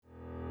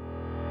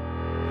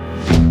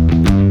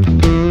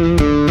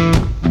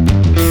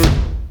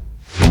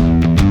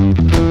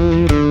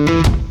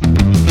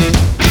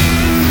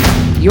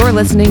You're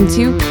listening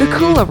to The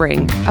Kula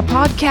Ring, a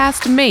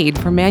podcast made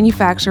for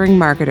manufacturing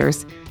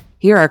marketers.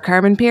 Here are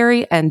Carman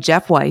Pirie and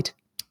Jeff White.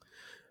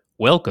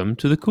 Welcome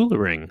to The Kula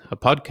Ring, a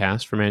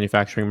podcast for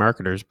manufacturing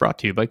marketers brought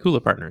to you by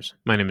Kula Partners.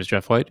 My name is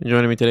Jeff White, and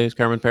joining me today is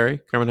Carman Pirie.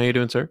 Carman, how you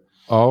doing, sir?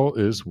 All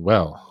is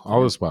well.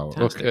 All is well.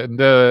 Fantastic. Look, and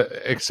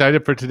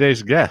excited for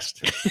today's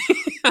guest.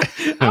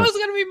 That was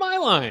going to be my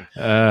line.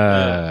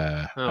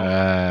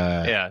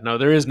 No,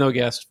 there is no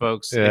guest,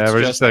 folks. Yeah, it's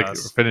we're just like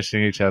us.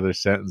 finishing each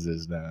other's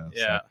sentences now. It's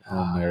Yeah. like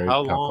a married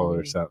How couple long?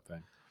 or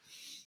something.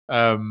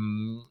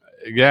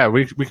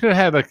 We could have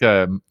had like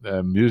a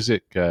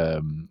music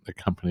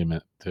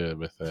accompaniment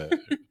to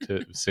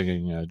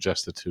singing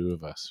just the two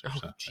of us or Oh,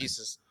 something.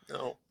 Jesus.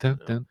 No. Dun,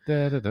 dun,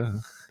 da, da, da,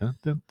 dun,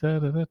 dun, da,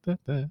 da, da, da,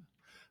 da,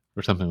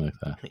 or something like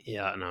that.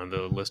 Yeah, no,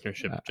 the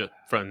listenership just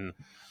from...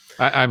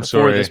 I'm Before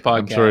sorry. this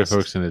I'm sorry, podcast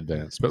folks, in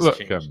advance. But has look,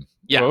 changed.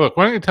 well, look.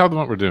 Why don't you tell them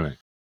what we're doing?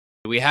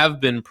 We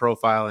have been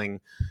profiling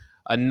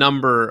a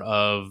number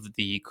of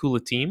the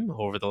Kula team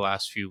over the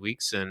last few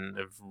weeks and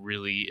have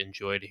really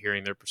enjoyed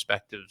hearing their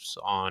perspectives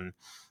on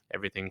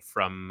everything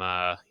from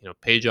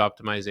page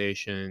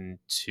optimization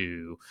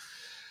to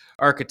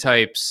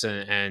archetypes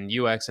and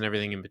UX and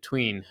everything in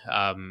between.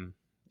 But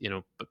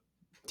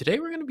today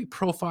we're going to be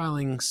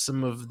profiling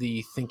some of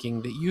the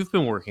thinking that you've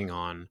been working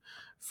on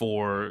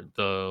for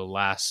the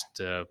last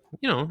a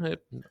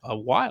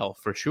while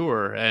for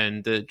sure,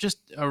 and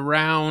just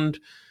around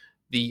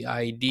the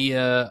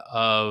idea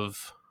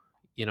of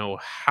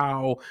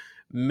how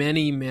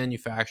many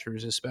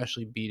manufacturers,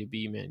 especially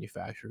B2B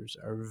manufacturers,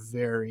 are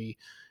very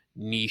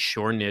niche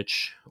or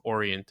niche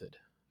oriented,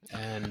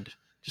 and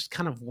just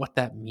kind of what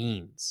that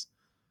means.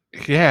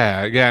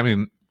 Yeah. I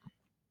mean,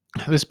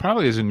 this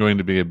probably isn't going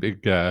to be a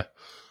big,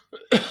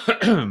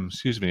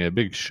 excuse me, a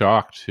big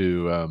shock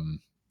to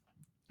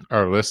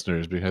our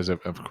listeners because,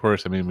 of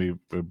course, I mean, we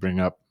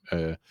bring up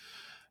the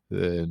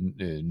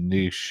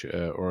niche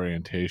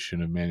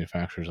orientation of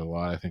manufacturers a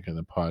lot, I think, in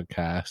the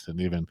podcast,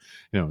 and even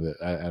I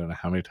don't know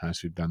how many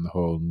times we've done the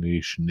whole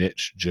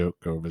niche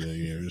joke over the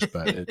years,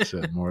 but it's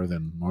more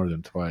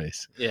than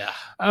twice. Yeah.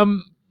 But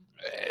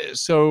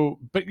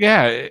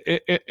yeah,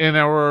 in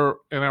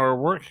our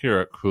work here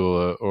at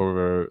Kula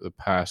over the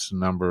past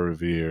number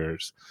of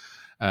years,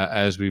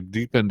 as we've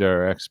deepened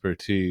our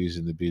expertise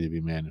in the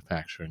B2B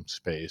manufacturing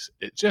space,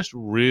 it just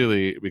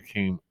really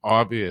became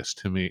obvious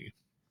to me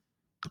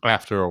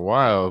after a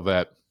while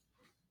that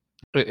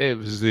it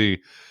was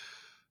the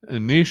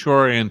niche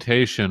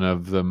orientation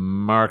of the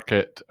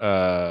market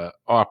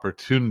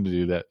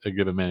opportunity that a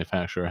given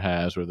manufacturer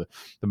has, or the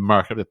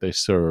market that they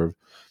serve,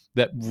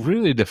 that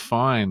really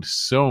defined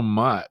so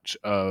much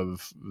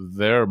of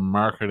their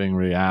marketing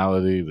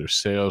reality, their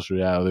sales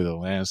reality, the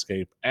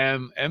landscape,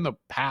 and the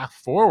path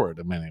forward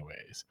in many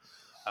ways.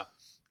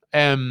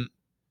 And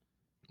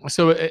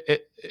so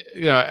it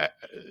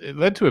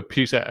led to a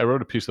piece. I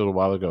wrote a piece a little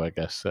while ago, I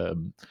guess,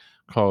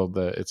 called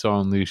 "It's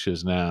All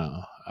Niches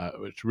Now,"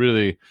 which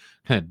really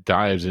kind of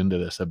dives into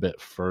this a bit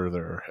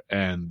further,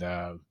 and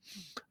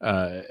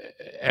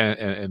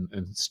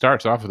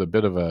starts off with a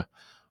bit of a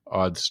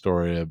odd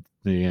story of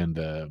me and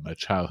my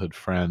childhood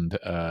friend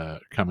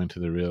coming to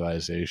the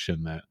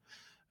realization that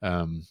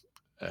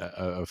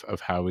of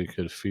how we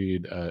could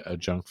feed a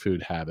junk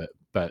food habit,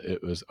 but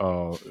it was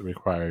all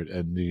required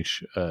a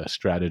niche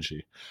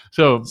strategy.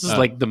 So This is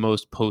like the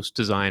most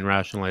post-design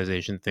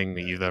rationalization thing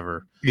that you've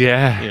ever,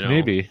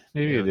 maybe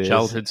it is.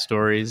 Childhood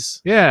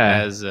stories,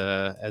 as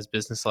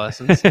business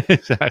lessons.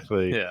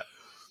 Exactly. Yeah.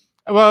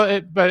 Well,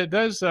 it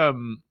does.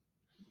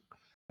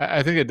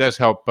 I think it does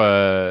help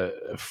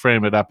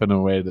frame it up in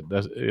a way that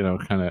does,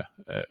 kind of,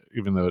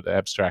 even though it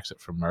abstracts it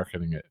from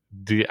marketing, it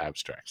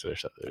de-abstracts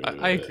it.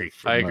 I agree.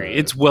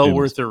 It's well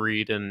worth a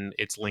read, and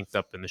it's linked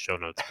up in the show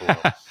notes below.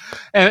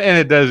 and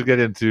it does get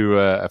into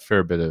a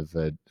fair bit of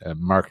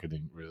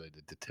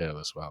marketing-related detail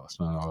as well. It's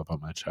not all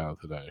about my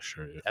childhood, I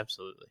assure you.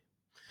 Absolutely.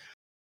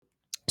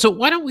 So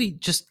why don't we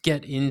just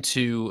get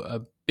into a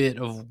bit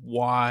of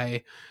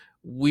why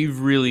we've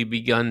really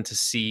begun to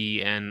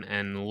see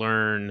and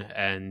learn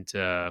and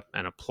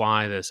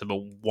apply this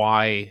about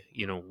why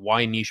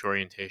niche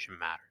orientation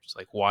matters.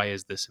 Like, why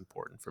is this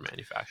important for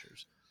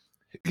manufacturers?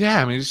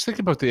 Yeah, I mean, just think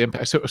about the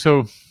impact.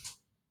 So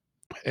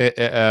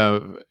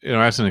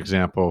as an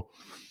example,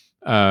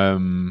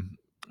 one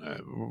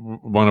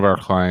of our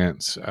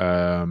clients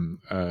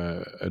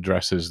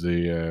addresses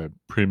the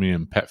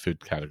premium pet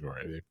food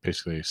category. They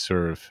basically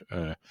serve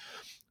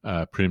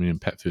premium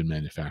pet food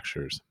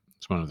manufacturers.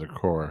 It's one of their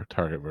core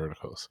target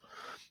verticals.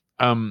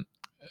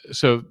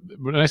 So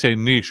when I say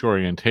niche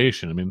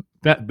orientation, I mean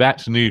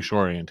that's niche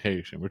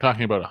orientation. We're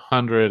talking about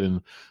 100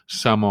 and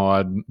some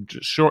odd,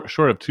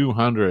 short of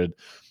 200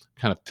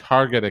 kind of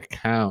target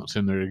accounts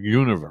in their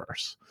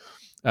universe.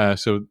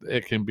 So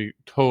it can be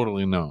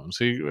totally known.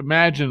 So you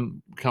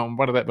imagine,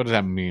 what does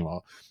that mean?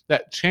 Well,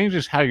 that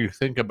changes how you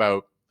think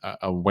about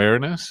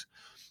awareness,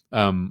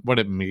 what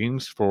it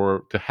means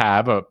to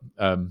have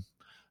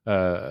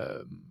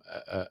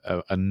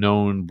a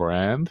known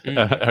brand?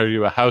 Mm. Are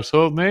you a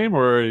household name,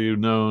 or are you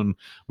known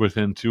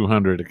within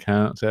 200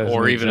 accounts? As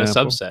Or an even a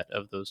example? subset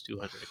of those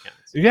 200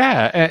 accounts.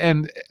 Yeah,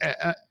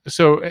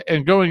 so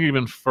going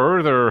even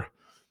further,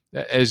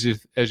 as you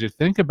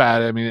think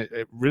about it, I mean,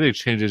 it really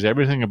changes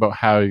everything about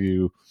how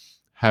you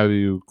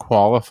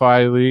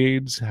qualify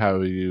leads,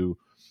 how you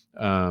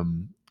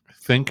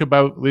think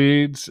about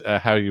leads,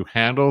 how you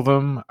handle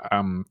them,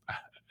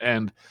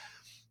 and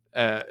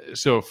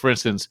so, for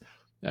instance,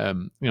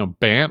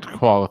 BANT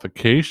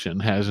qualification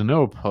has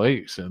no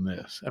place in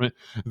this. I mean,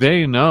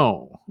 they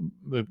know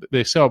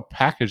they sell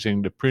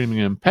packaging to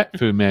premium pet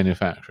food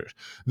manufacturers.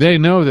 They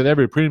know that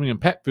every premium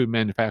pet food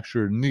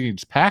manufacturer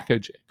needs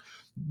packaging.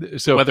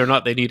 So, Whether or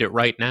not they need it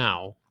right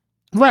now,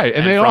 right,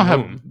 and and from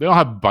whom. they all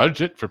have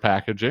budget for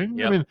packaging.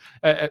 I Yep. mean,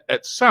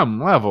 at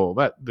some level,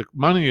 that the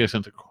money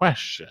isn't a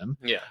question.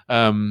 Yeah.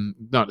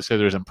 Not to say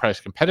there isn't price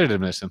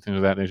competitiveness and things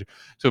of that nature.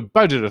 So,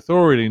 budget,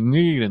 authority,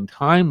 need, and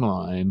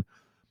timeline.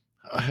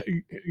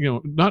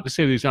 Not to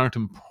say these aren't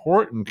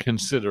important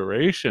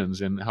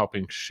considerations in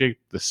helping shape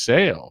the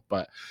sale,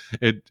 but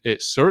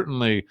it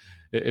certainly,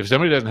 if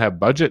somebody doesn't have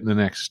budget in the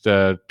next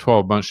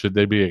 12 months, should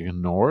they be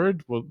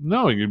ignored? Well,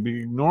 no, you'd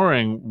be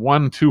ignoring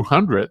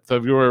 1/200th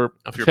of your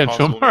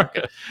potential possible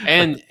market.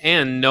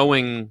 and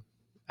knowing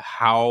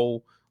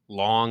how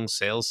long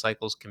sales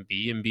cycles can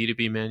be in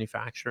B2B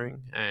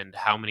manufacturing, and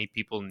how many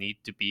people need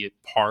to be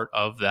a part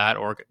of that,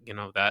 or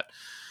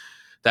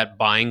that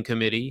buying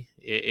committee.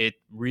 It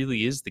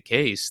really is the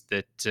case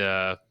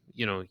that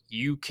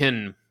you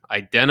can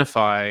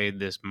identify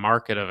this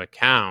market of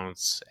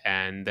accounts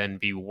and then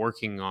be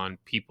working on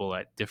people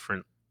at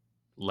different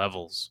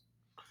levels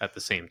at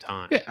the same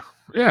time.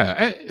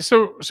 Yeah.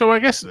 So I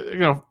guess,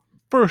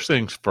 first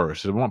things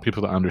first, I want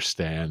people to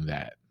understand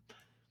that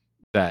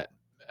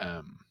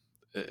um,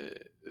 uh,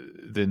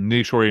 the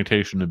niche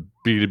orientation of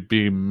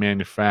B2B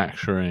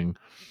manufacturing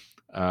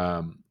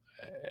um,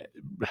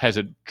 has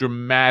a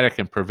dramatic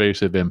and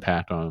pervasive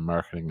impact on the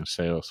marketing and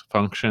sales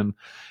function,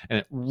 and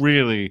it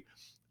really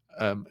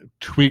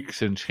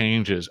tweaks and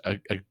changes a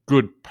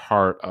good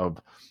part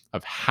of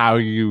how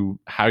you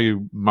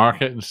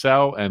market and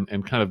sell, and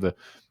kind of the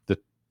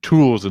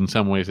tools in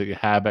some ways that you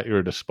have at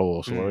your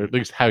disposal, or at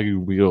least how you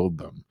wield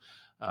them.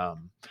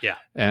 Yeah.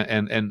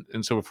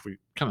 And so if we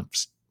kind of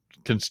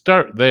can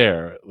start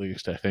there, at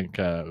least, I think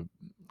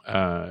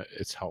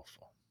it's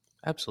helpful.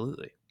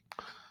 Absolutely.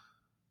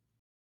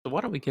 So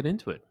why don't we get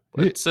into it?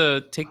 Let's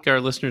take our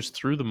listeners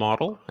through the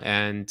model,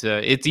 and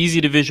it's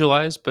easy to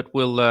visualize, but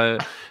we'll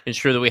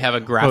ensure that we have a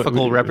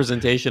graphical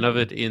representation of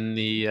it in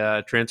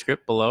the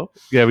transcript below.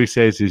 Yeah, we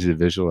say it's easy to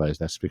visualize.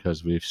 That's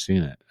because we've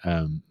seen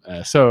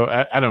it. So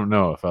I don't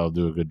know if I'll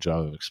do a good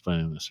job of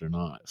explaining this or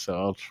not. So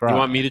I'll try. You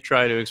want me to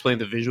try to explain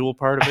the visual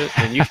part of it,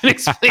 and you can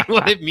explain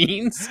what it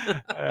means?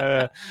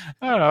 I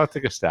don't know. I'll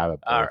take a stab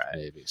at both, All right.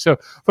 maybe. So,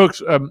 folks,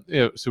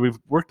 so we've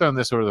worked on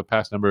this over the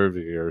past number of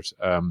years.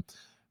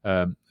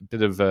 A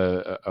bit of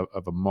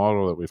a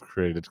model that we've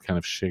created to kind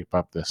of shape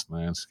up this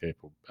landscape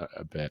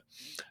a bit,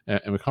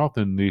 and we call it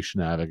the Niche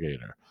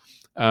Navigator.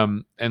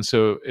 And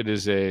so it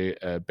is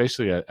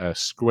basically a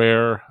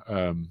square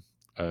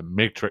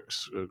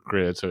matrix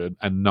grid, so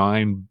a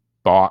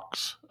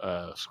 9-box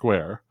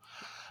square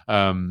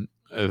that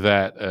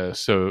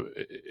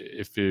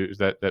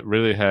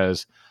really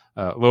has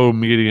low,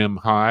 medium,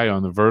 high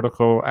on the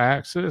vertical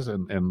axis,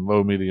 and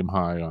low, medium,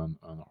 high on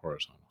the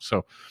horizontal.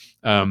 So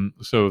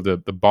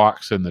the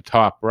box in the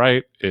top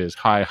right is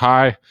high,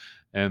 high,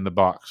 and the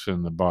box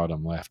in the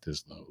bottom left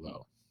is low,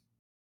 low.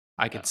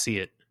 I can see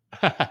it.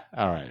 All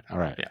right.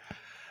 Yeah.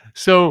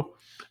 So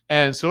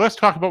let's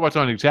talk about what's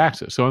on each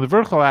axis. So on the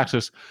vertical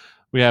axis,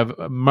 we have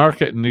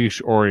market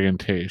niche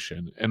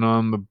orientation, and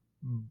on the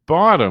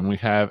bottom we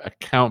have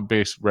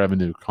account-based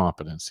revenue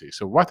competency.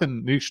 So what the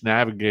Niche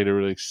Navigator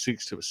really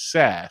seeks to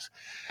assess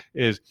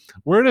is,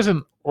 where does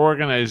an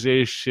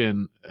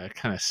organization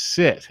kind of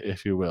sit,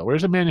 if you will? Where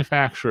does a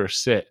manufacturer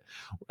sit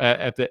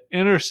at the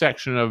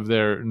intersection of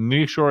their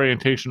niche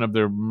orientation, of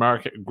their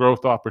market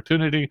growth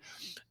opportunity,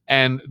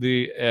 and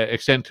the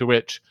extent to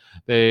which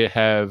they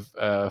have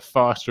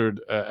fostered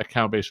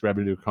account-based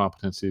revenue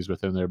competencies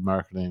within their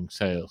marketing,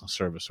 sales, and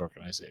service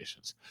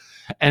organizations.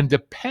 And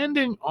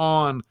depending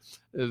on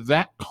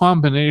that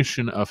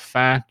combination of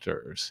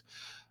factors,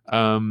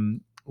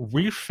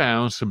 we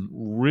found some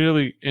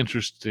really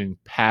interesting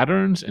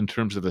patterns in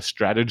terms of the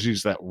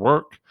strategies that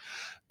work,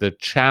 the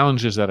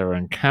challenges that are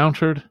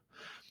encountered,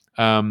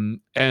 and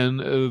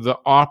the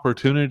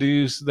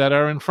opportunities that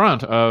are in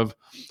front of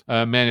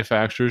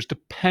manufacturers,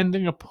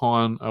 depending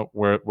upon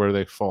where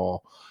they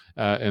fall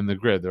in the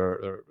grid. There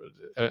are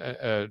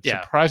a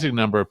surprising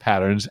number of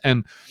patterns,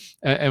 and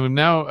we've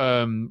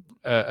now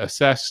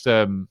assessed.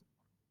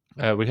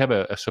 We have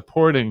a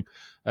supporting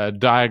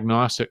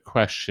diagnostic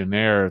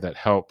questionnaire that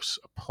helps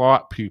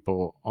plot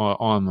people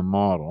on the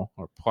model,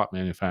 or plot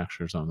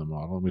manufacturers on the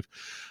model. And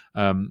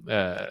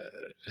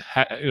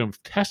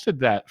we've tested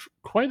that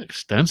quite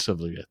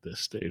extensively at this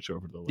stage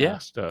over the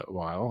last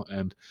while,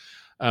 and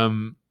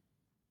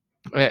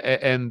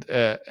and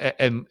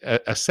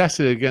assess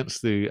it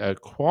against the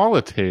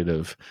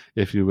qualitative,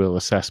 if you will,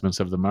 assessments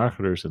of the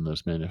marketers in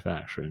those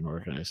manufacturing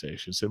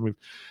organizations. And we've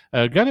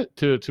got it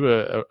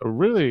to a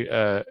really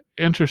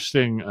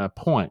interesting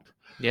point.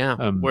 Yeah,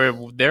 where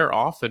they're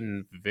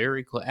often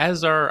very close,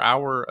 as are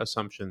our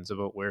assumptions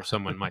about where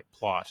someone might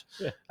plot.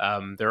 Yeah.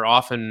 They're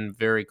often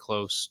very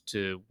close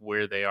to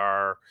where they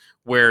are,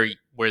 where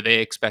they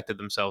expected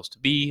themselves to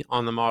be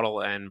on the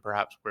model, and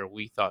perhaps where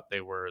we thought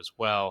they were as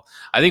well.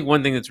 I think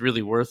one thing that's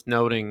really worth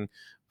noting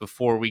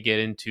before we get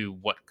into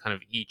what kind of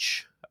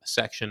each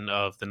section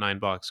of the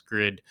 9-box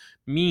grid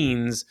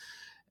means,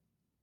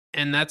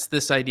 and that's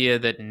this idea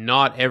that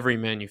not every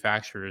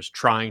manufacturer is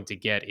trying to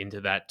get into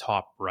that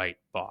top right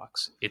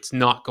box. It's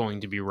not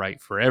going to be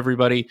right for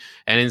everybody.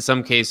 And in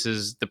some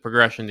cases, the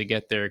progression to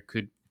get there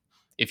could,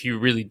 if you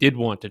really did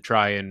want to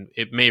try, and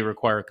it may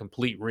require a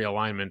complete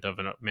realignment of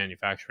a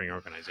manufacturing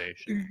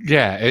organization.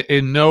 Yeah,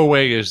 in no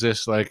way is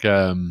this like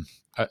a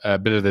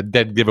bit of the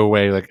dead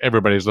giveaway, like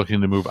everybody's looking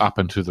to move up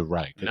and to the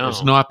right. No.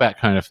 It's not that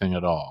kind of thing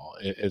at all.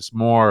 It's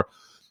more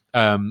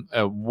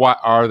what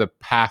are the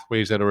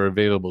pathways that are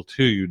available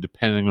to you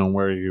depending on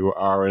where you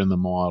are in the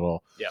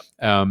model. Yeah.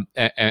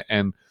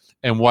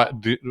 And what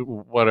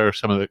are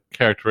some of the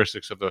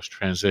characteristics of those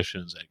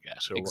transitions, I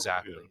guess.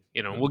 Exactly.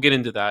 We'll get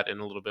into that in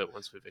a little bit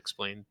once we've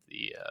explained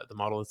the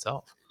model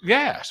itself.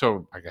 Yeah.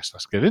 So I guess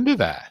let's get into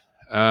that.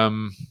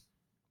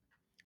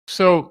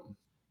 So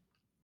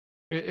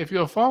if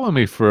you'll follow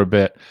me for a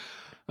bit,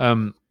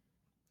 and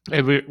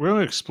we're going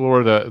to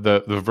explore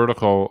the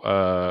vertical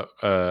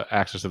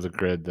axis of the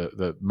grid,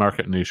 the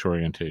market niche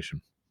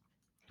orientation.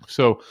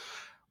 So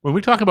when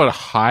we talk about a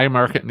high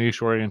market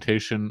niche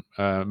orientation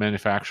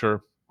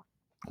manufacturer,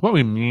 what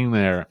we mean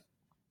there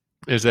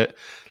is that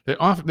they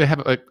have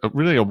like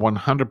really a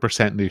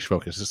 100% niche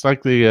focus. It's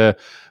like the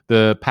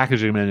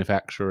packaging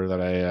manufacturer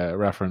that I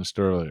referenced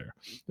earlier.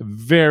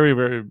 Very,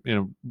 very,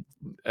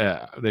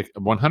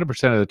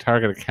 100% of the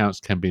target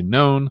accounts can be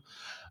known.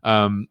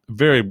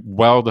 Very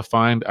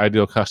well-defined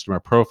ideal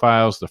customer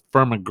profiles. The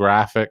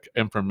firmographic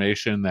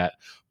information that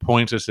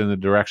points us in the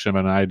direction of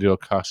an ideal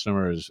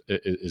customer is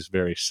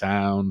very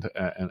sound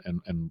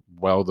and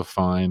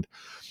well-defined.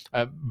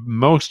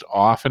 Most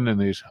often in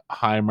these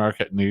high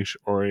market niche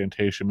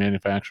orientation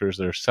manufacturers,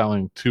 they're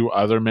selling to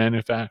other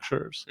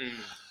manufacturers.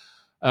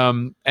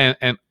 And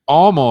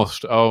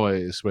almost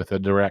always with a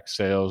direct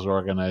sales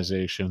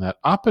organization that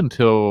up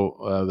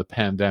until the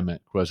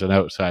pandemic was an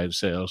outside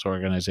sales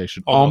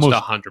organization. Almost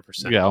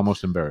 100%. Yeah,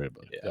 almost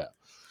invariably. Yeah.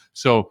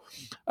 So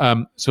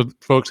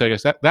folks, I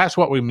guess that's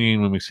what we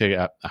mean when we say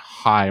a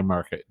high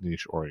market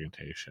niche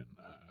orientation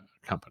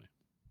company.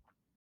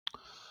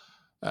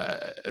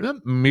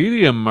 The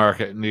medium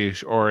market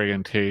niche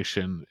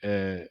orientation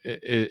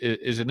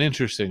is an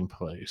interesting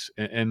place,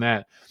 in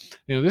that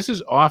this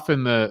is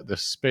often the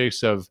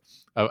space of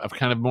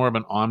kind of more of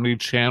an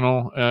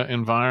omni-channel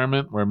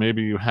environment, where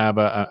maybe you have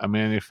a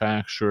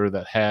manufacturer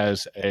that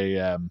has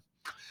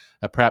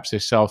perhaps they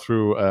sell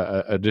through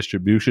a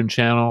distribution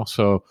channel,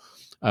 so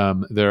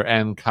their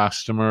end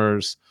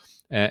customers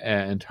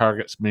and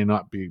targets may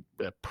not be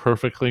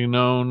perfectly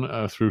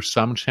known through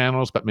some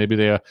channels, but maybe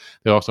they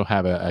also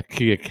have a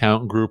key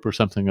account group or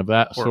something of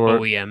that or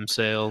sort. OEM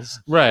sales.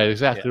 Right,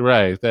 exactly. Yeah.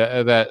 Right.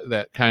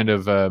 That kind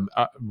of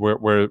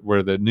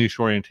where the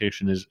niche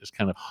orientation is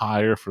kind of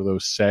higher for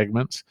those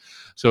segments.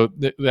 So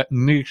that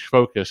niche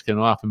focus can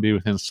often be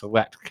within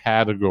select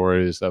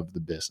categories of the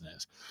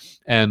business,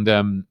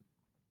 and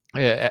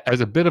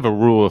as a bit of a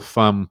rule of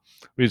thumb,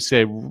 we'd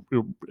say,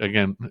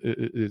 again,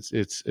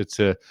 it's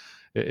an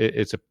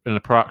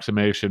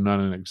approximation, not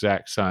an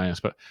exact science,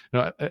 but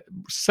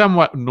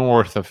somewhat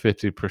north of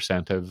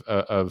 50%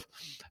 of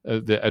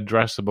the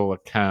addressable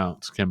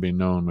accounts can be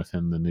known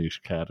within the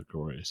niche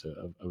categories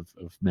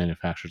of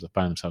manufacturers that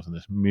find themselves in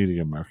this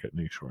medium market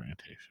niche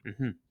orientation.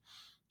 Mm-hmm.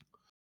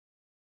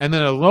 And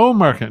then a low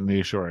market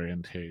niche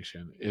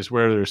orientation is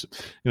where there's,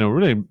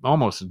 really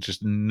almost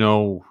just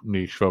no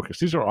niche focus.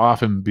 These are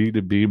often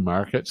B2B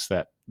markets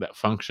that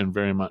function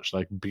very much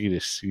like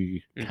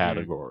B2C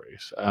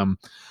categories.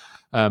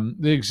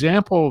 The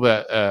example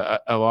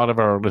that a lot of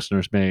our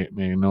listeners may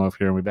know of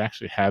here, and we've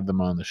actually had them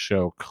on the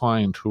show,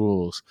 Klein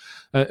Tools.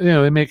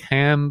 They make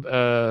hand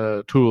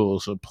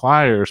tools,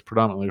 pliers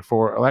predominantly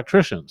for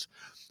electricians.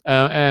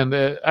 And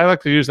I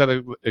like to use that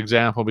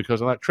example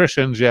because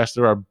electricians, yes,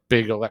 there are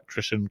big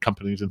electrician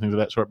companies and things of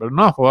that sort, but an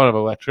awful lot of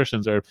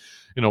electricians are,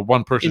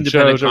 one-person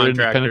shows or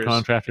independent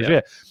contractors.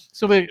 Yeah.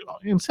 So they,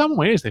 in some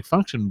ways, they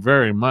function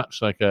very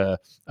much like a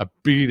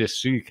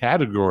B2C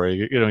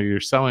category. You're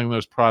selling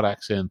those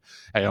products in,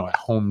 at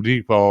Home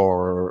Depot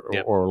or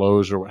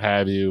Lowe's or what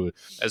have you,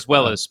 as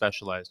well as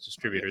specialized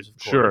distributors.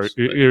 Of course,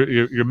 sure,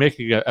 you're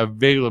making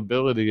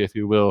availability, if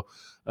you will,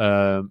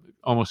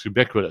 almost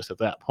ubiquitous at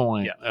that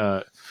point.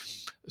 Yeah.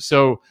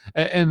 So,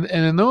 and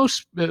in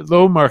those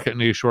low market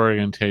niche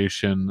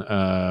orientation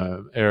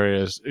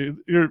areas,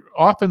 you're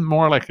often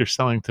more like you're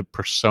selling to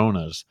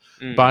personas,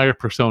 buyer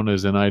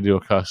personas, and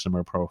ideal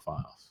customer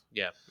profiles.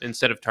 Yeah,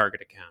 instead of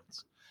target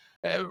accounts.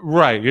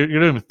 Right. You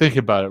don't even think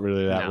about it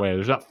really that No. way.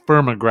 There's not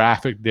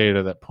firmographic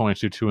data that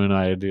points you to an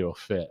ideal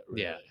fit.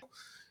 Really. Yeah.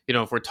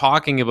 If we're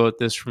talking about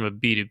this from a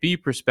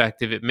B2B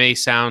perspective, it may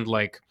sound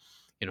like,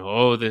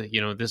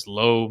 this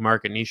low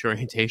market niche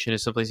orientation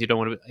is someplace you don't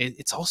want to be.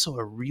 It's also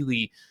a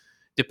really,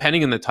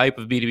 depending on the type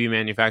of B2B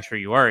manufacturer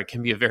you are, it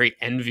can be a very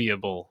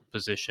enviable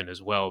position as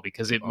well,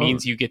 because it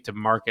means you get to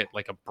market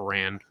like a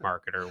brand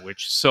marketer,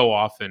 which so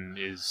often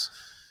is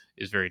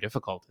very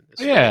difficult in this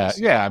space.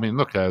 Yeah. I mean,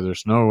 look,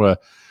 there's no,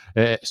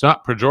 it's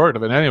not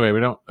pejorative in any way.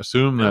 We don't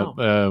assume No.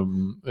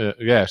 that,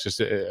 it's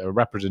just a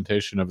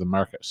representation of the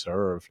market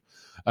served.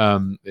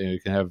 You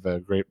can have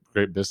great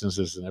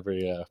businesses in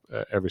every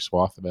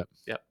swath of it.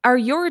 Yep. Are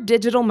your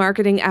digital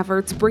marketing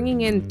efforts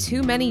bringing in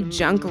too many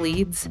junk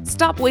leads?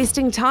 Stop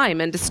wasting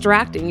time and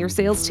distracting your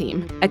sales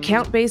team.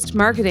 Account-based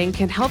marketing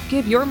can help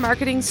give your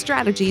marketing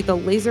strategy the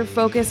laser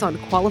focus on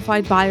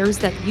qualified buyers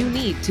that you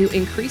need to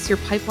increase your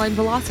pipeline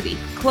velocity,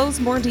 close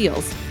more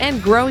deals,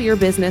 and grow your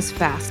business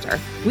faster.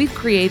 We've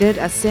created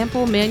a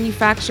sample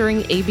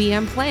manufacturing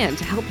ABM plan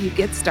to help you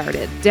get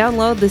started.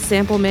 Download the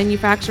sample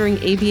manufacturing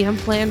ABM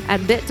plan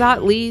at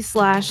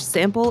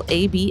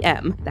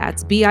bit.ly/sampleabm.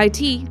 That's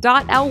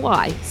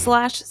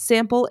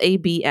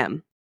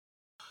bit.ly/sampleabm.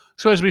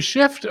 So as we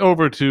shift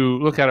over to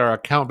look at our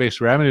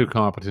account-based revenue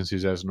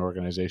competencies as an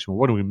organization,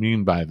 what do we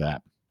mean by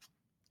that?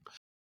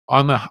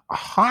 On the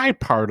high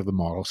part of the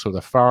model, so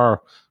the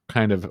far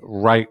kind of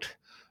right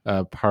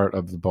part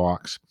of the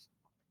box,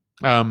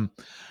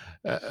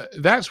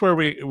 that's where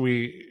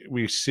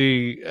we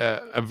see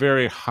a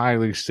very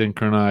highly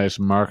synchronized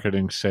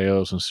marketing,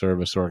 sales, and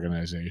service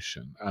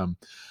organization.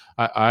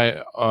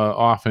 I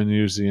often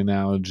use the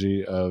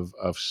analogy of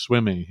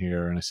swimming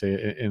here, and I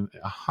say in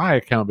a high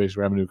account-based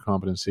revenue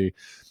competency,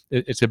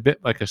 it's a bit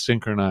like a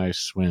synchronized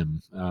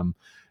swim.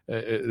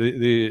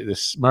 The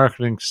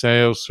marketing,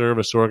 sales,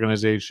 service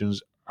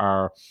organizations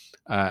are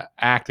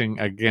acting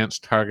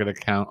against target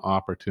account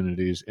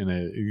opportunities in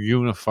a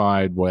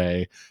unified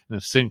way, in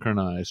a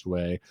synchronized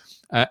way.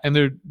 And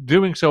they're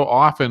doing so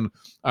often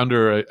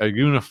under a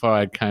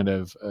unified kind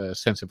of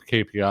sense of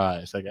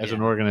KPIs. Like as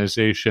an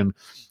organization,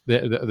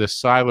 the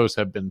silos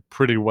have been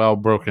pretty well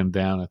broken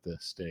down at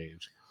this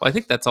stage. Well, I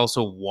think that's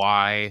also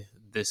why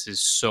this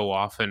is so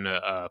often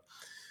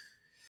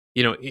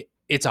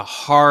it's a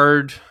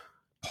hard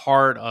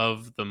part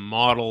of the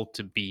model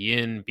to be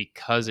in,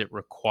 because it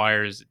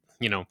requires,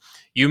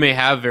 you may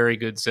have very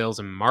good sales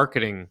and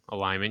marketing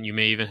alignment. You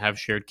may even have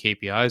shared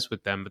KPIs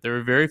with them, but there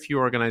are very few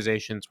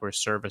organizations where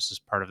service is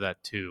part of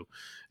that too.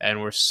 And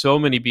where so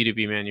many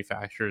B2B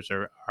manufacturers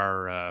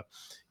are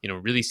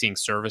really seeing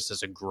service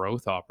as a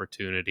growth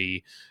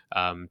opportunity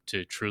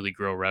to truly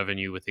grow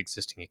revenue with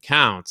existing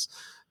accounts.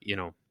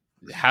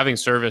 Having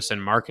service and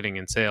marketing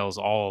and sales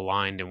all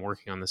aligned and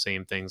working on the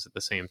same things at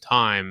the same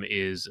time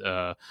is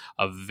a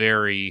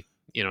very,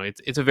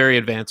 it's a very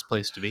advanced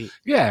place to be.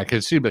 Yeah, it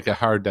can seem like a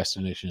hard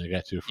destination to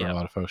get to for a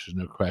lot of folks, there's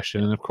no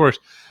question. And of course,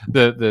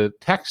 the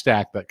tech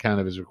stack that kind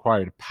of is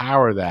required to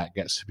power that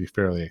gets to be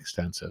fairly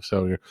extensive.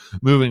 So you're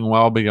moving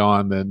well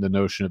beyond the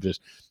notion of just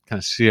kind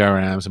of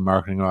CRMs and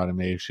marketing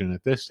automation.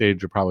 At this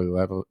stage, you're probably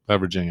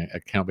leveraging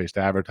account-based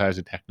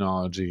advertising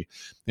technology,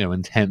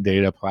 intent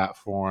data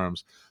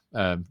platforms,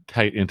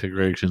 tight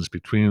integrations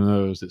between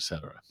those, et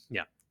cetera.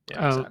 Yeah,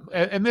 exactly.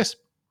 And this,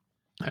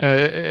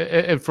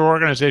 for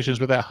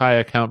organizations with that high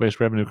account-based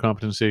revenue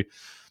competency,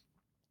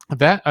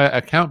 that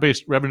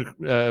account-based revenue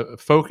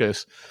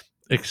focus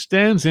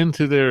extends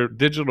into their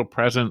digital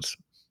presence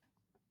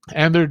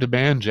and their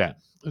demand gen.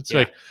 It's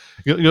like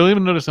you'll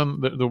even notice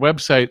on the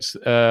websites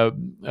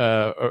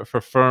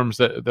for firms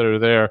that are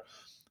there.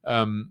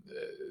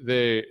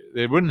 They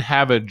wouldn't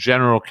have a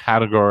general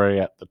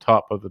category at the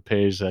top of the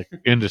page like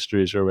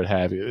industries or what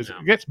have you. It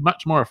gets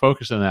much more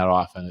focused than that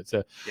often. It's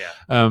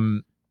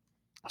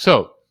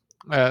so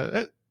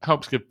that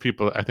helps give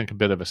people, I think, a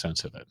bit of a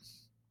sense of it.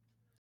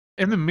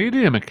 In the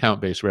medium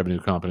account-based revenue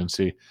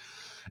competency,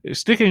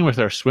 sticking with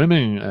our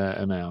swimming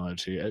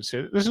analogy, this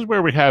is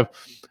where we have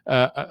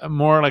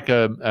more like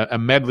a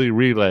medley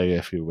relay,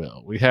 if you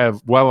will. We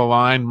have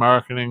well-aligned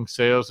marketing,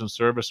 sales, and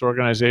service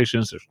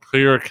organizations. There's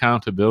clear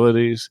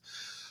accountabilities.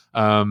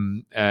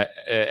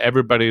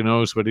 Everybody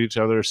knows what each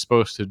other is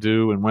supposed to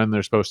do and when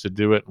they're supposed to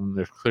do it, and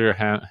there's clear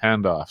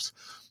handoffs.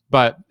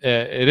 But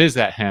it is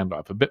that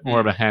handoff, a bit more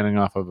of a handing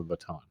off of a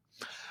baton.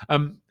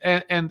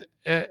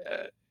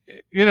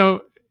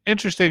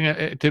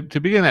 Interesting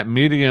to be in that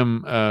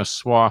medium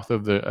swath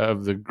of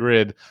the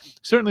grid.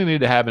 Certainly need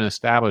to have an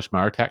established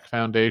MarTech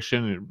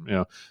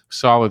foundation,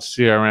 solid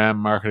CRM,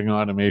 marketing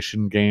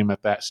automation game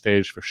at that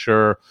stage for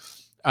sure.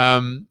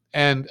 And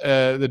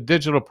the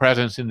digital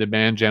presence in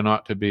demand gen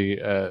ought to be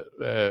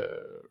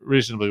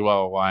reasonably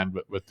well aligned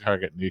with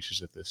target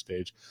niches at this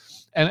stage.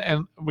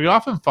 And we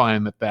often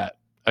find that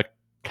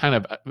kind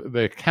of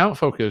the account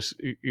focus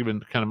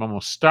even kind of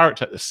almost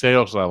starts at the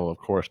sales level, of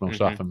course,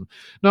 most often.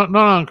 Not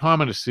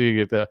uncommon to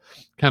see at the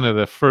kind of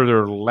the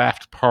further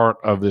left part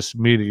of this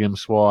medium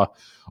swath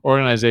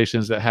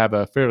organizations that have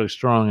a fairly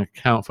strong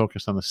account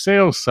focus on the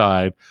sales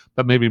side,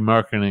 but maybe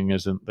marketing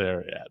isn't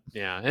there yet.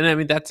 Yeah. And I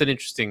mean, that's an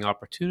interesting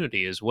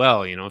opportunity as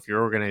well. If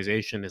your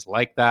organization is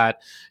like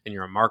that and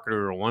you're a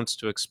marketer who wants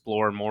to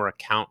explore more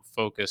account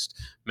focused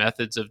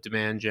methods of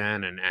demand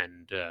gen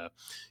and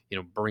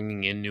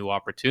bringing in new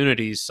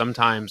opportunities,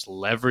 sometimes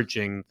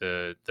leveraging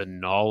the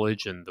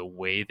knowledge and the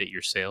way that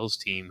your sales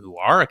team who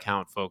are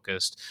account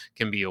focused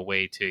can be a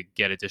way to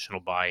get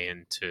additional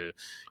buy-in to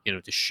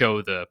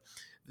show the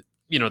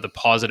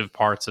positive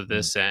parts of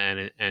this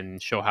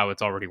and show how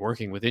it's already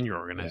working within your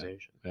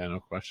organization. Yeah, no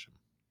question.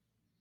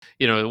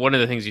 One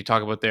of the things you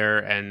talk about there,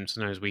 and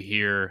sometimes we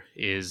hear,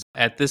 is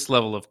at this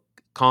level of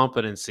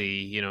competency,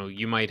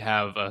 you might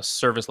have a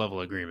service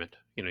level agreement.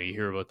 You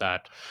hear about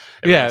that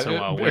every once in a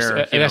while, where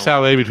an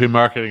SLA between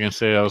marketing and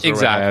sales, or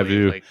what have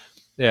you. Like,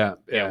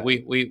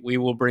 we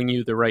will bring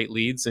you the right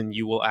leads and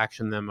you will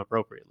action them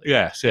appropriately.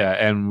 Yes, yeah,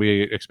 and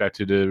we expect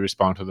you to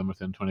respond to them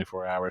within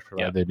 24 hours,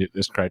 provided they meet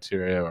this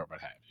criteria or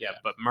what have you. Yeah,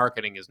 but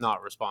marketing is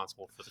not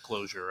responsible for the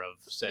closure of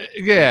sales.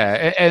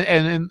 Yeah,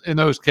 and in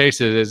those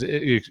cases,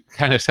 you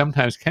kind of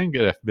sometimes can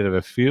get a bit of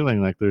a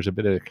feeling like there's a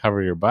bit of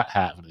cover your butt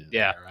happening.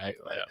 Yeah, there,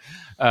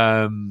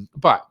 right.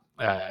 But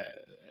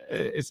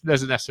it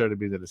doesn't necessarily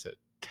mean that it's a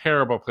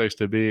terrible place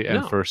to be,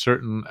 and for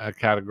certain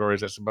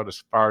categories, that's about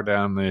as far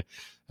down the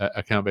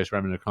account-based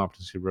revenue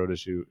competency road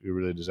as you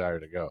really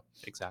desire to go.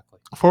 Exactly.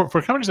 For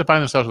companies that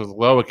find themselves with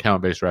low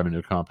account-based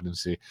revenue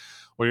competency,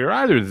 well, you're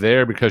either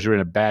there because you're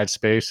in a bad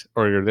space,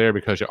 or you're there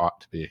because you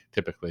ought to be,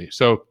 typically.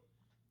 So,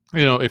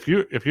 if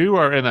you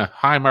are in a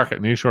high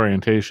market niche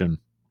orientation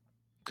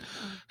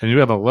and you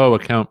have a low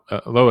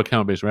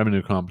account-based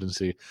revenue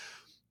competency,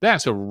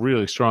 that's a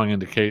really strong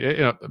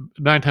indicator.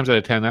 9 times out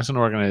of 10, that's an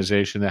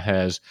organization that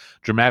has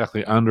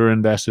dramatically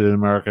underinvested in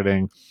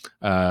marketing.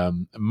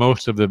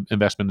 Most of the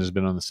investment has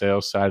been on the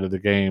sales side of the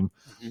game,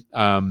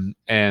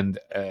 and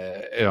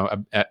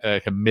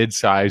like a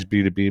mid-sized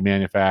B2B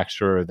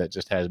manufacturer that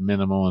just has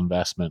minimal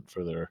investment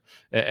for their,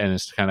 and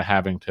it's kind of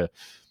having to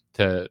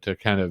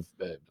kind of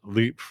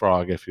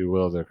leapfrog, if you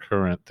will, their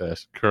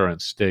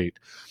current state.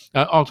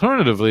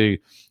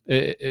 Alternatively,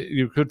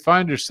 you could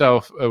find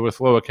yourself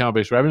with low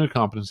account-based revenue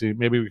competency,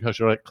 maybe because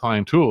you're like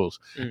Klein Tools,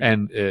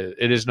 and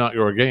it is not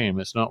your game.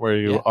 It's not where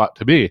you ought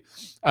to be.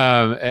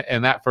 And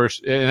in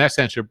that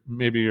sense, you're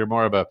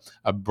more of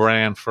a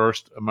brand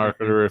first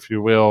marketer, if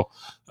you will,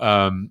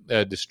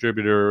 a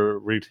distributor,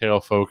 retail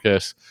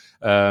focus.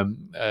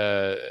 It's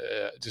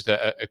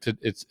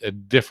a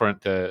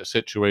different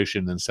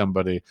situation than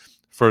somebody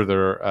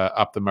further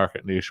up the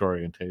market niche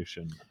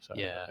orientation. So,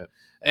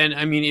 and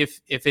I mean,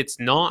 if it's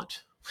not,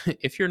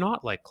 if you're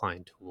not like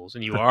Klein Tools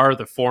and you are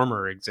the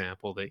former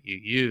example that you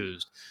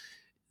used,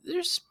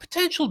 there's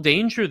potential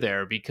danger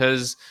there,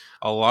 because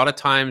a lot of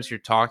times you're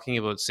talking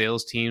about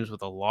sales teams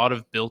with a lot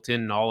of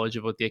built-in knowledge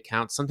about the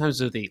account. Sometimes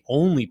they're the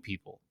only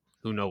people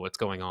who know what's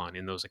going on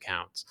in those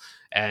accounts,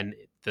 and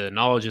the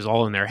knowledge is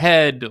all in their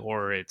head,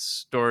 or it's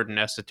stored in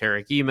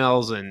esoteric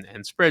emails and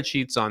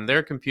spreadsheets on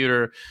their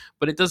computer,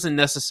 but it doesn't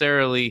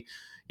necessarily,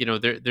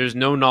 there's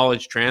no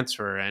knowledge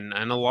transfer. And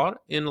in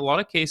a lot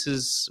of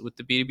cases with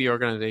the B2B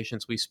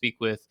organizations we speak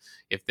with,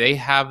 if they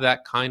have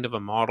that kind of a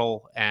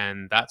model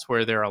and that's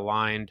where they're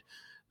aligned,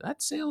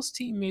 that sales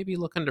team may be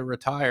looking to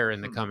retire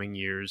in the coming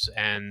years,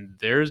 and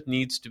there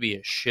needs to be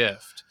a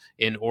shift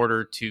in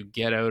order to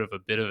get out of a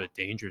bit of a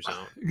danger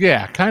zone.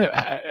 Yeah, kind of.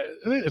 I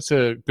think it's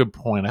a good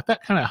point. At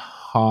that kind of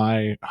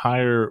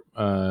higher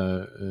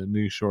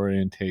niche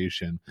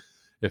orientation,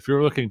 if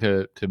you're looking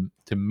to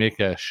make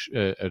a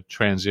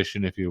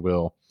transition, if you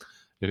will,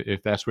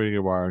 if that's where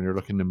you are and you're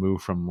looking to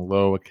move from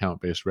low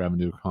account-based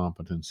revenue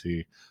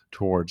competency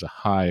towards a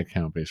high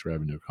account-based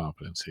revenue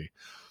competency,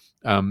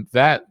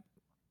 that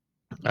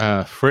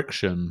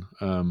friction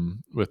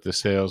with the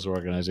sales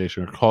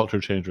organization, or culture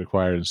change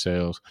required in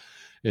sales,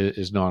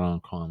 is not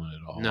uncommon at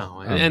all.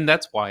 No, and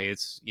that's why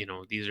it's,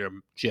 these are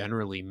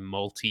generally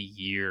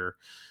multi-year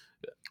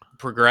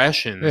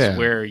progressions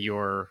where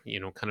you're,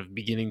 kind of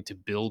beginning to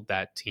build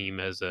that team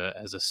as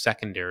a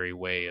secondary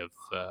way of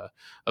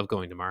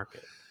going to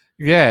market.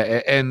 Yeah,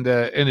 and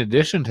in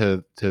addition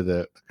to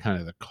the kind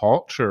of the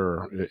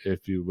culture,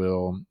 if you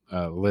will,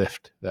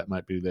 lift that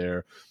might be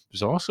there,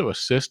 there's also a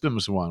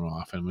systems one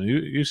often. When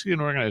you see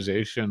an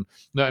organization,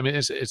 no, I mean,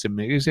 it's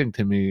amazing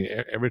to me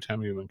every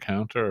time you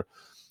encounter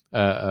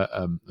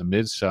a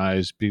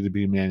mid-sized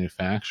B2B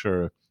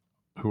manufacturer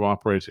who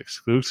operates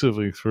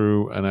exclusively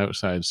through an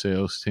outside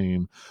sales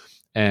team,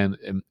 and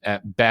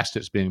at best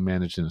it's being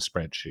managed in a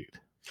spreadsheet.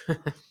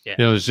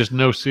 There's just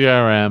no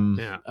CRM.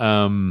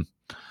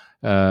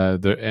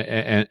 If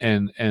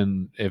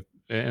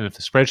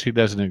the spreadsheet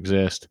doesn't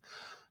exist,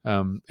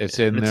 it's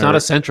in there. It's not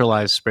a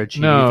centralized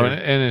spreadsheet. No, either.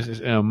 and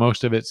it's,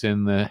 most of it's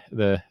in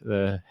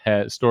the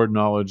stored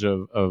knowledge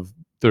of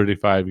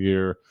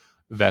 35-year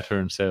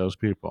veteran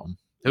salespeople.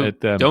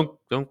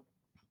 Don't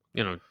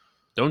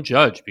Don't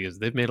judge, because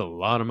they've made a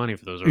lot of money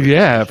for those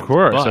Yeah,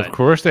 organizations. of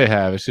course they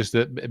have. It's just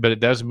that, but it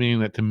does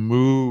mean that to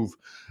move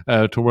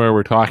to where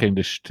we're talking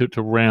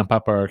to ramp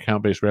up our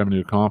account-based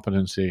revenue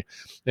competency,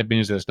 it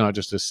means that it's not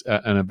just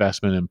an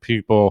investment in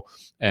people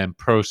and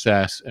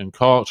process and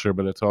culture,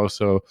 but it's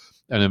also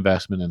an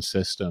investment in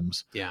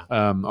systems. Yeah.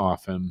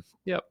 Often.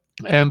 Yep.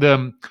 And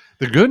the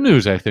good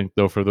news, I think,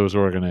 though, for those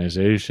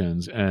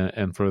organizations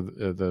and for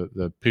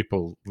the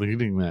people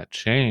leading that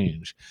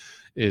change,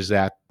 is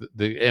that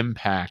the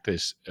impact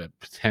is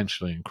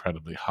potentially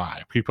incredibly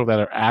high. People that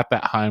are at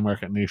that high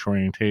market niche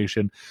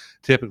orientation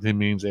typically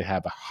means they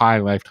have a high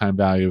lifetime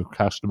value of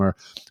customer,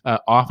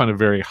 often a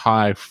very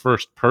high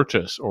first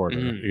purchase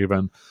order,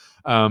 even.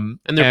 And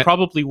they're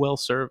probably well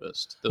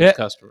serviced, those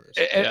customers.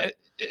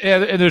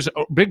 And there's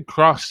big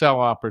cross-sell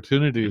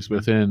opportunities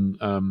within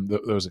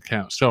those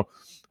accounts. So,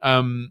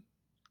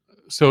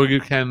 so you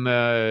can,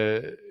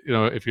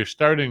 if you're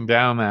starting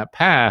down that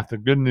path, the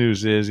good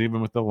news is, even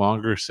with the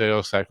longer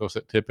sales cycles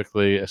that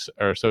typically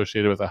are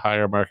associated with a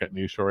higher market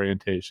niche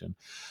orientation,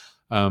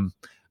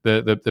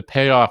 the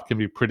payoff can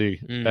be pretty,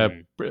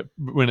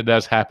 when it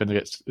does happen,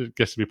 it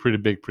gets to be pretty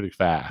big pretty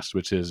fast,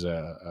 which is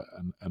a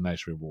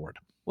nice reward.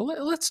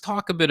 Well, let's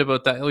talk a bit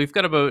about that. We've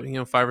got about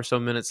 5 or so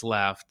minutes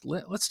left.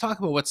 Let's talk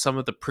about what some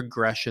of the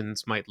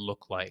progressions might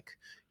look like.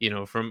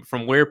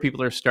 From where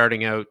people are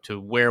starting out to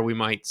where we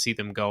might see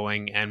them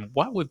going, and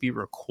what would be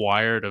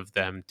required of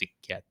them to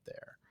get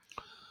there.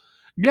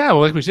 Yeah, well,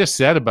 like we just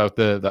said about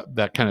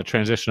that kind of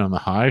transition on the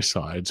high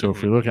side. So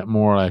if we look at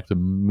more like the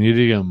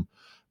medium,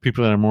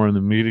 people that are more in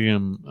the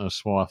medium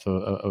swath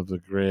of the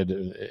grid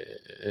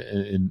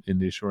in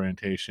this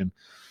orientation,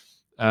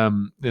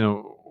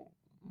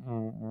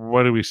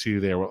 what do we see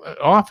there? Well, it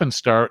often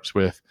starts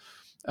with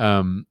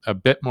a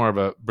bit more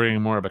of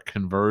bringing more of a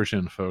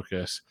conversion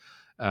focus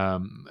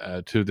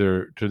to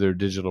their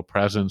digital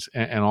presence,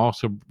 and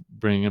also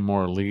bringing in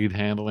more lead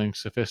handling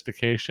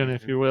sophistication,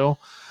 if you will,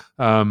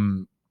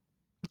 and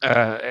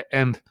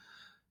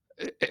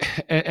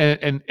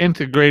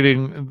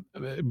integrating,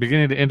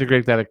 beginning to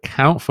integrate that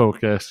account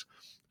focus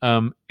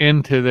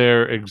into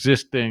their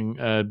existing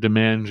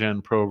demand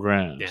gen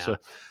programs. Yeah. So,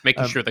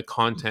 making sure the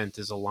content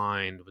is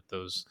aligned with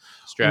those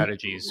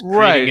strategies,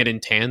 right, creating it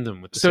in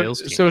tandem with the sales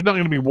team. So it's not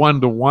going to be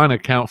one-to-one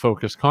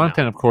account-focused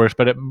content, of course,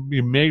 but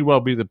you may well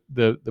be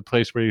the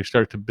place where you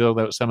start to build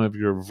out some of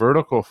your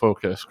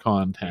vertical-focused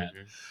content.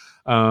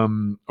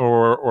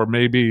 Or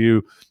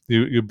maybe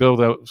you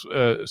build out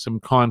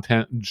some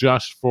content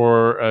just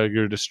for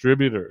your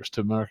distributors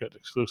to market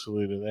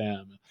exclusively to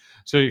them.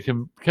 So you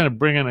can kind of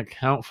bring an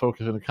account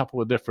focus in a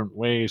couple of different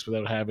ways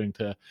without having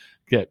to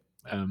get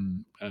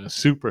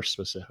super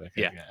specific,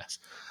 I guess.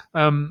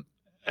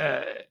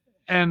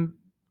 And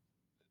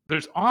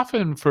there's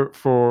often in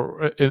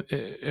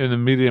the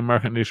medium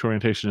market niche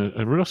orientation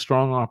a real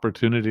strong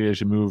opportunity as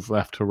you move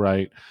left to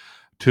right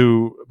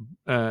to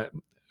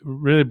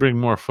really bring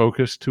more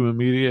focus to a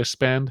media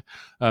spend,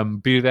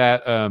 be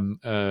that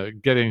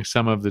getting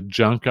some of the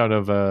junk out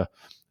of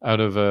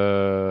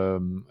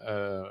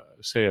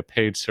say a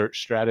paid search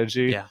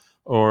strategy,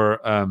 or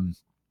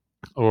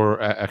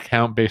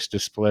account-based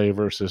display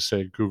versus,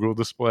 say, Google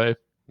display.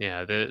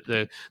 Yeah,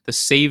 the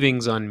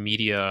savings on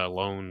media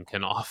alone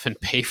can often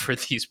pay for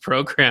these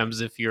programs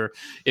if you're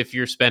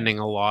spending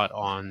a lot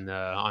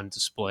on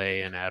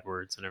display and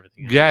AdWords and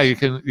everything else. Yeah, you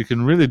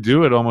can really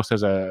do it almost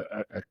as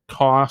a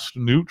cost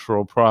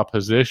neutral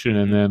proposition,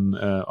 and then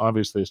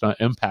obviously it's not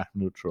impact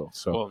neutral.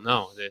 So, well,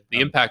 no, the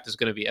impact is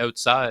going to be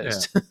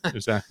outsized. Yeah,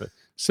 exactly.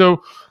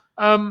 So,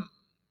 then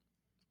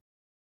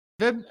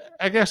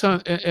I guess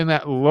in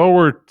that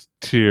lower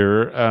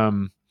tier,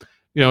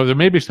 there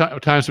may be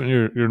times when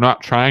you're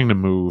not trying to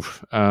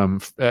move.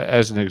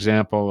 As an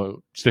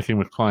example, sticking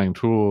with Klein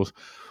Tools,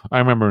 I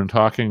remember in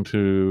talking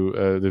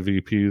to the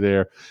VP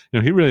there,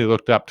 he really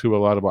looked up to a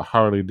lot of what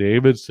Harley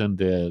Davidson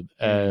did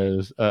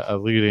as a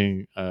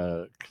leading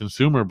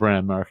consumer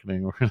brand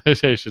marketing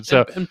organization.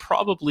 So, and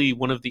probably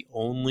one of the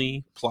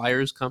only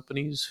pliers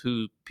companies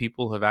who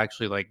people have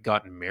actually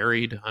gotten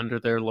married under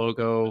their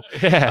logo,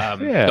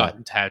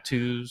 gotten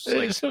tattoos.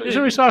 So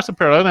we saw some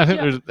parallel.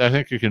 And I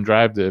think you can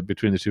drive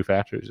between the two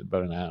factories in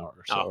about an hour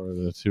or so, or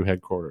the two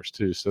headquarters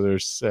too. So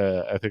there's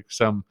I think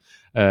some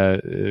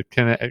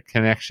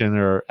connection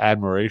or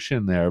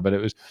admiration there. But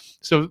it was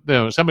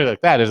somebody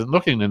like that isn't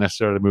looking to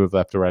necessarily move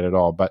left to right at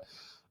all. But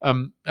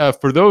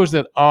for those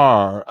that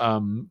are,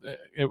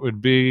 it would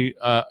be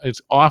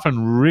it's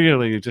often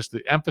really just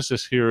the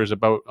emphasis here is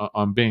about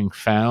on being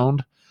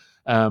found.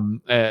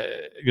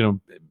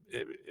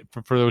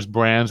 For those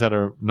brands that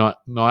are not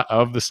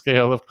of the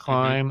scale of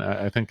Klein,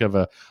 I think of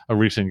a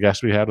recent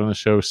guest we had on the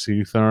show,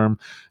 C-Therm.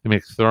 They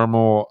make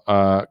thermal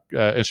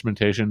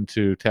instrumentation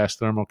to test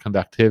thermal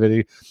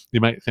conductivity.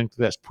 You might think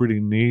that's pretty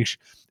niche.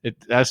 It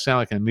does sound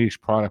like a niche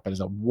product, but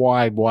it's a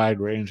wide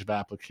range of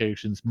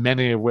applications,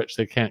 many of which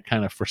they can't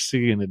kind of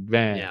foresee in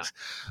advance.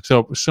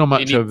 Yeah. So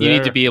much you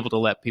need to be able to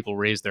let people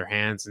raise their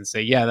hands and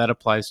say, yeah, that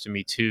applies to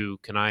me too.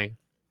 Can I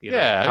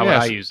how would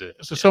I use it?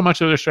 So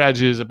much of their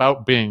strategy is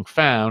about being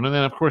found, and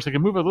then of course they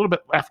can move a little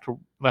bit left to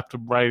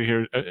right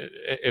here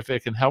if they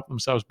can help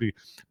themselves be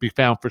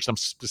found for some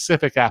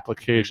specific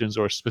applications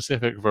or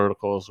specific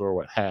verticals or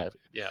what have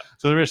you. Yeah.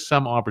 So there is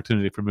some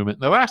opportunity for movement.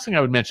 The last thing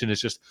I would mention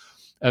is just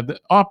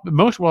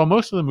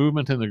most of the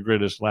movement in the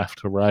grid is left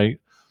to right.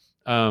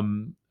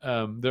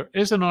 There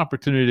is an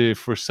opportunity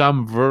for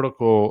some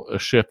vertical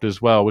shift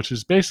as well, which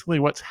is basically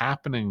what's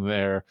happening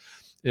there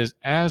is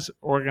as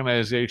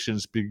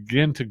organizations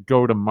begin to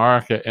go to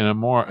market in a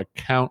more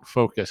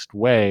account-focused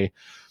way.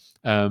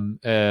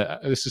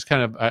 This is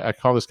kind of I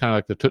call this kind of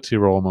like the Tootsie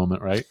Roll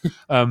moment, right?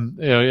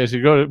 As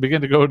you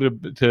begin to go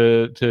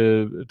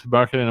to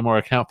market in a more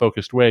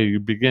account-focused way, you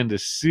begin to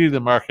see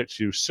the markets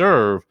you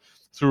serve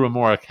through a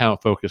more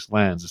account-focused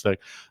lens. It's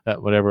like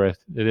that whatever it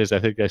is, I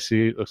think I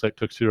see, it looks like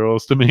Tootsie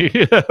Rolls to me.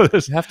 You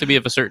have to be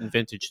of a certain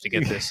vintage to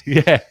get this.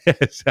 Yeah,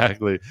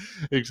 exactly.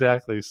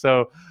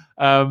 So,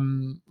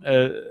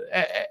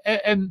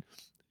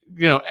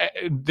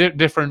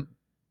 different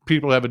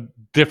people have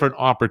different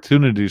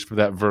opportunities for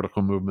that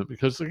vertical movement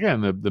because,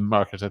 again, the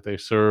markets that they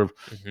serve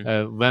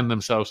lend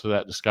themselves to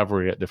that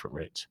discovery at different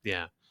rates.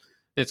 Yeah.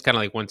 It's kind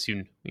of like once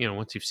you've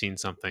seen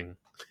something,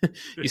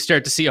 you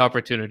start to see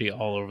opportunity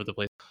all over the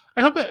place.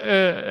 I hope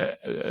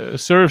that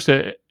serves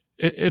to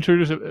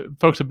introduce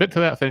folks a bit to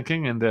that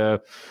thinking and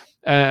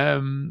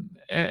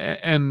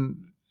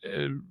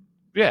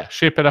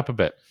shape it up a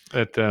bit.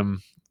 I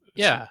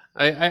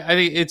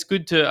think it's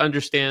good to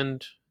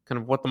understand kind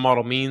of what the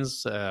model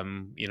means.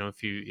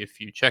 If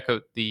you check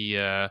out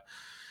the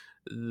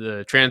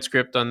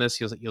transcript on this,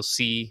 you'll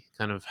see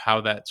kind of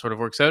how that sort of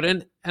works out.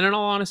 And in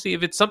all honesty,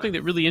 if it's something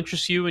that really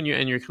interests you and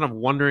you're kind of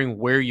wondering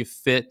where you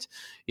fit,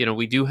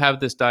 we do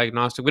have this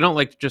diagnostic. We don't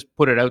like to just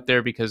put it out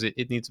there because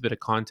it needs a bit of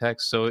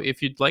context. So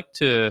if you'd like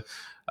to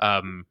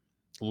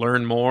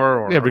learn more,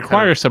 or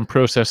require some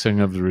processing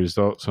of the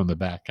results on the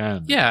back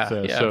end.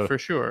 So, for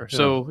sure.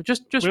 So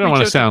just we don't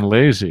want to sound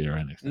lazy or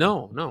anything.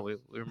 No,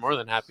 we're more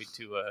than happy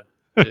to.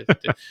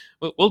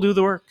 We'll do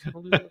the work.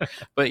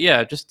 But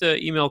just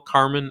email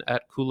Carman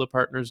at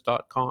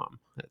kulapartners.com.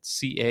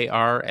 That's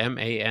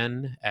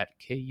CARMAN at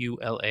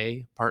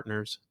KULA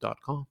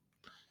partners.com.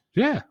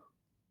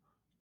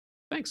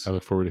 Thanks. I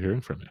look forward to hearing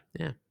from you.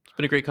 Yeah, it's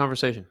been a great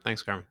conversation.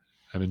 Thanks, Carman.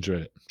 I've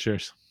enjoyed it.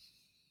 Cheers.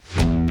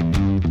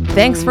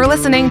 Thanks for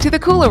listening to The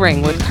Kula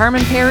Ring with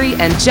Carman Pirie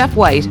and Jeff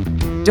White.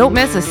 Don't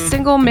miss a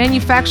single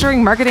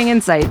manufacturing marketing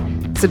insight.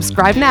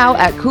 Subscribe now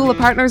at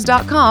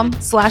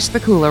kulapartners.com/The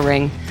Kula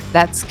Ring.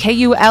 That's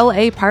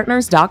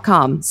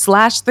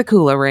KULApartners.com/The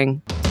Kula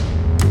Ring.